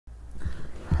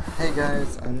Hey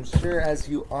guys, I'm sure as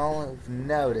you all have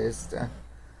noticed,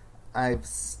 I've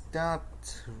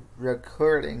stopped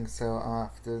recording so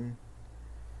often.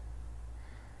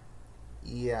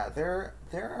 Yeah, there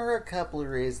are a couple of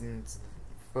reasons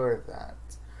for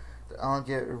that. I'll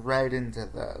get right into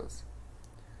those.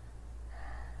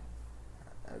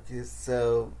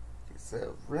 So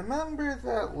remember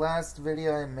that last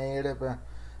video I made about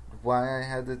why I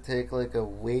had to take like a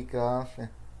week off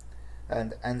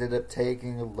and ended up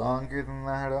taking longer than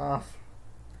that off?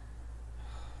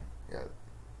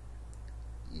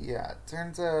 Yeah, it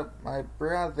turns out my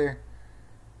brother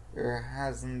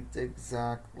hasn't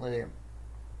exactly...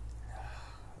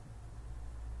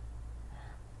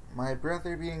 My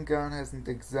brother being gone hasn't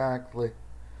exactly...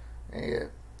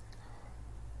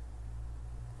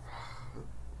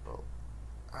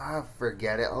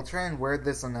 forget it. I'll try and word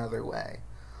this another way.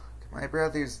 My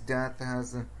brother's death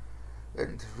hasn't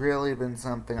really been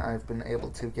something I've been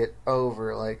able to get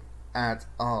over, like, at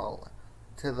all.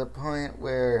 To the point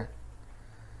where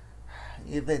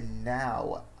even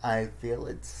now I feel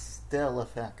it's still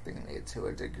affecting me to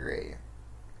a degree.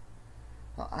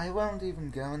 Well, I won't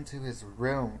even go into his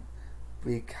room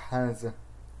because...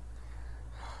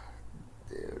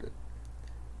 Dude,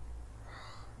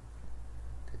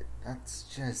 that's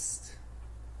just...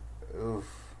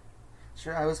 Oof.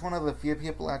 Sure, I was one of the few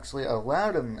people actually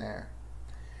allowed in there,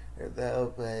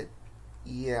 though, but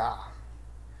yeah,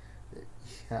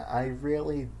 I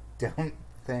really don't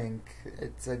think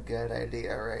it's a good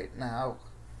idea right now.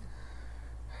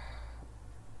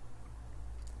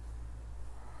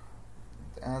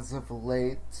 As of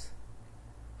late,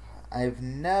 I've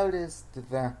noticed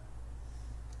that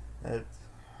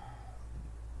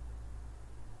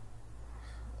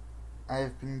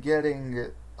I've been getting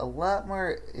a lot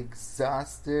more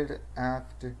exhausted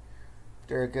after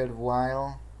a good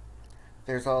while.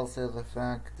 There's also the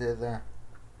fact that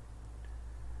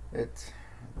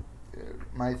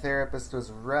my therapist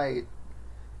was right.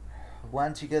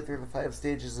 Once you get through the 5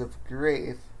 stages of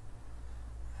grief,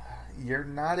 you're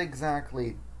not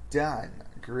exactly done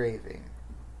grieving.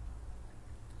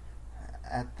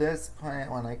 At this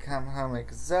point, when I come home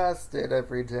exhausted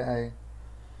every day,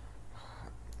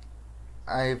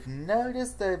 I've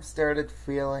noticed I've started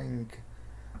feeling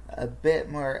a bit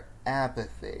more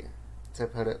apathy, to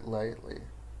put it lightly.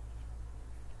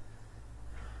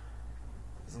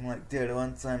 I'm like, dude,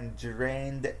 once I'm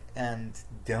drained and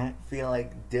don't feel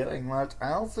like doing much,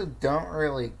 I also don't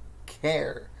really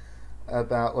care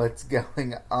about what's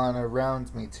going on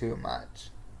around me too much.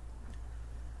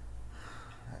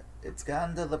 It's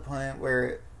gotten to the point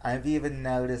where I've even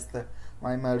noticed that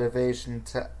my motivation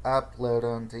to upload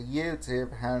onto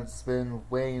YouTube has been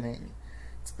waning.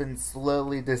 It's been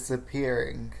slowly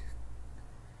disappearing.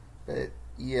 But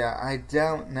yeah, I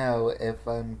don't know if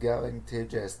I'm going to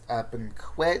just up and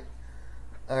quit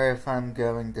or if I'm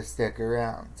going to stick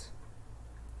around.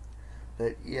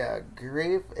 But yeah,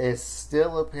 grief is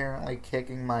still apparently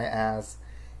kicking my ass,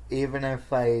 even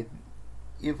if a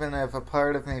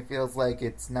part of me feels like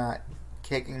it's not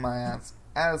kicking my ass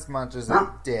as much as it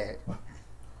did.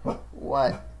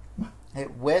 What? Hey,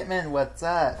 Whitman, what's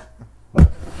up?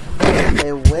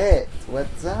 Hey, Whit,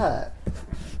 what's up?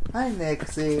 Hi,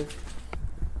 Nixie.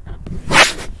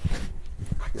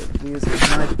 These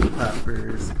are my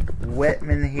puppers.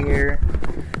 Whitman here,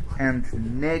 and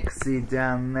Nixie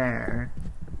down there.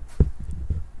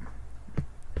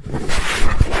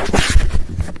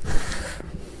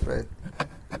 But,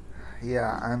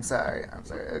 yeah, I'm sorry.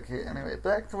 Okay, anyway,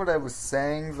 back to what I was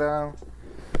saying, though.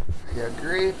 Yeah,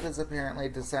 grief is apparently,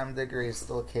 to some degree,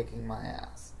 still kicking my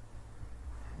ass.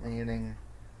 Meaning,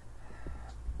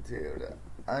 dude,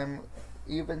 I'm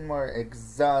even more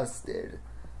exhausted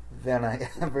than I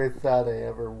ever thought I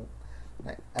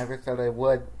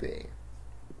would be.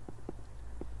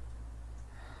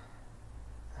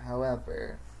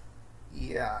 However,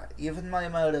 yeah, even my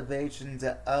motivation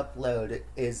to upload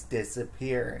is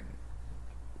disappearing.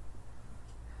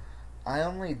 I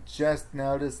only just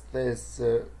noticed this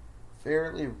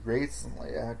fairly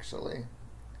recently, actually.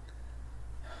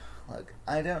 Look,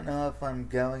 I don't know if I'm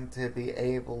going to be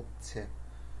able to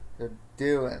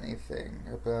do anything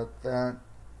about that.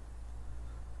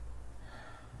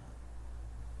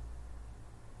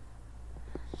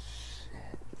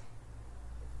 Shit.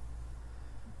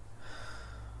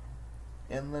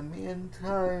 In the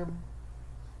meantime,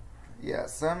 yeah,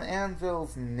 some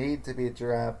anvils need to be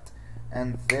dropped,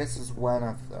 and this is one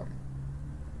of them.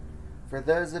 For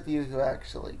those of you who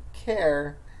actually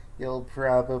care, you'll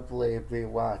probably be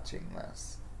watching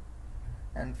this.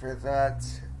 And for that,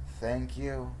 thank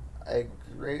you. I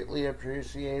greatly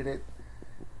appreciate it.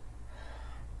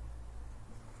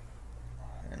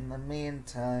 in the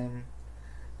meantime,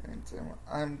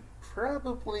 I'm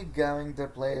probably going to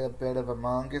play a bit of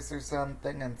Among Us or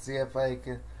something and see if I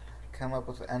can come up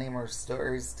with any more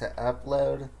stories to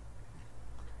upload.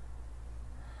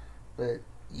 But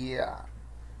yeah,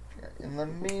 in the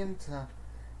meantime,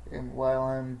 and while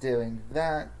I'm doing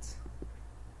that,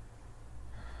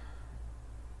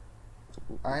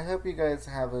 I hope you guys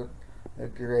have a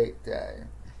great day.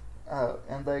 Oh,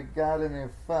 and I got a new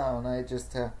phone. I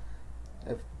just have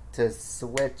to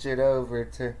switch it over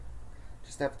to...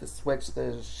 Just have to switch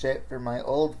the shit from my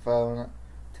old phone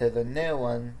to the new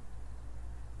one.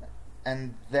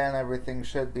 And then everything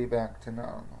should be back to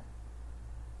normal.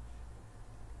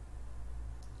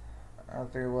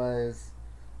 Otherwise,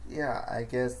 yeah, I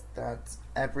guess that's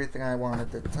everything I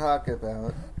wanted to talk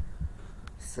about.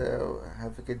 So,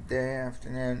 have a good day,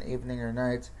 afternoon, evening, or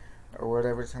night, or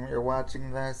whatever time you're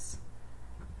watching this.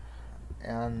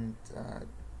 And,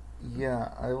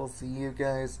 yeah, I will see you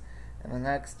guys in the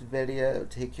next video.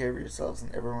 Take care of yourselves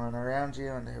and everyone around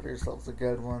you, and have yourselves a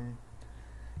good one.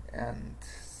 And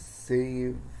see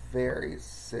you very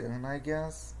soon, I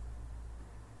guess.